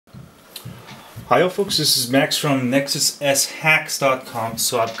Hi folks, this is Max from NexusSHacks.com.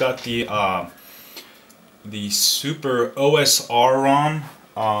 So I've got the SuperOSR ROM.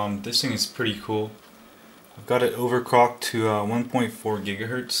 This thing is pretty cool. I've got it overclocked to 1.4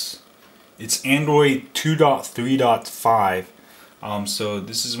 gigahertz. It's Android 2.3.5. So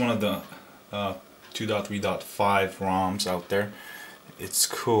this is one of the 2.3.5 ROMs out there. It's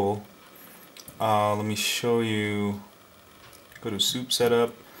cool. Let me show you. Go to Soup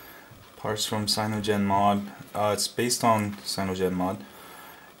Setup. Parts from CyanogenMod. It's based on CyanogenMod.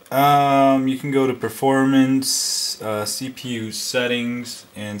 You can go to Performance, CPU settings,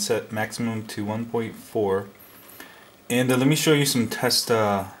 and set maximum to 1.4. And let me show you some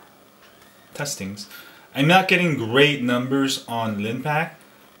testings. I'm not getting great numbers on Linpack,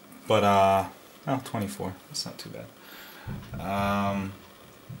 but 24. That's not too bad.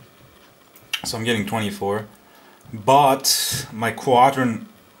 So I'm getting 24, but my Quadrant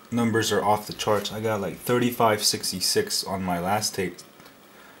numbers are off the charts. I got like 3566 on my last tape.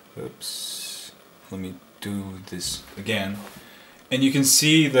 Oops. Let me do this again. And you can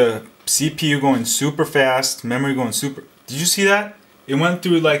see the CPU going super fast, memory going super. Did you see that? It went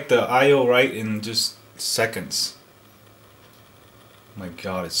through like the I/O right in just seconds. Oh my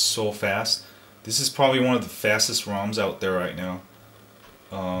god, it's so fast. This is probably one of the fastest ROMs out there right now.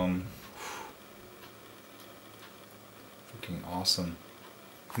 Freaking awesome.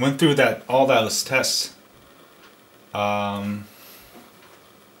 Went through that all those tests. It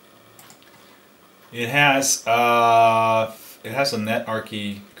has a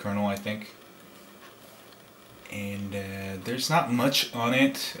NetArchy kernel, I think, and there's not much on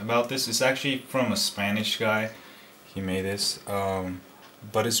it about this. It's actually from a Spanish guy. He made this,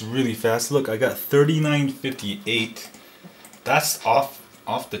 but it's really fast. Look, I got 3958. That's off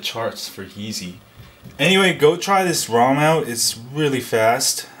the charts for easy. Anyway, go try this ROM out. It's really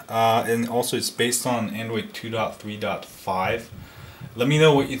fast, and also it's based on Android 2.3.5. Let me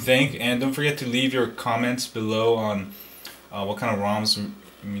know what you think, and don't forget to leave your comments below on what kind of ROMs you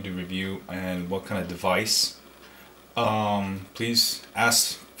need me to review and what kind of device. Please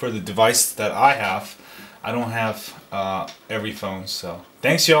ask for the device that I have. I don't have every phone, so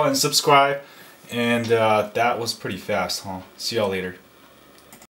thanks y'all, and subscribe. And that was pretty fast, huh? See y'all later.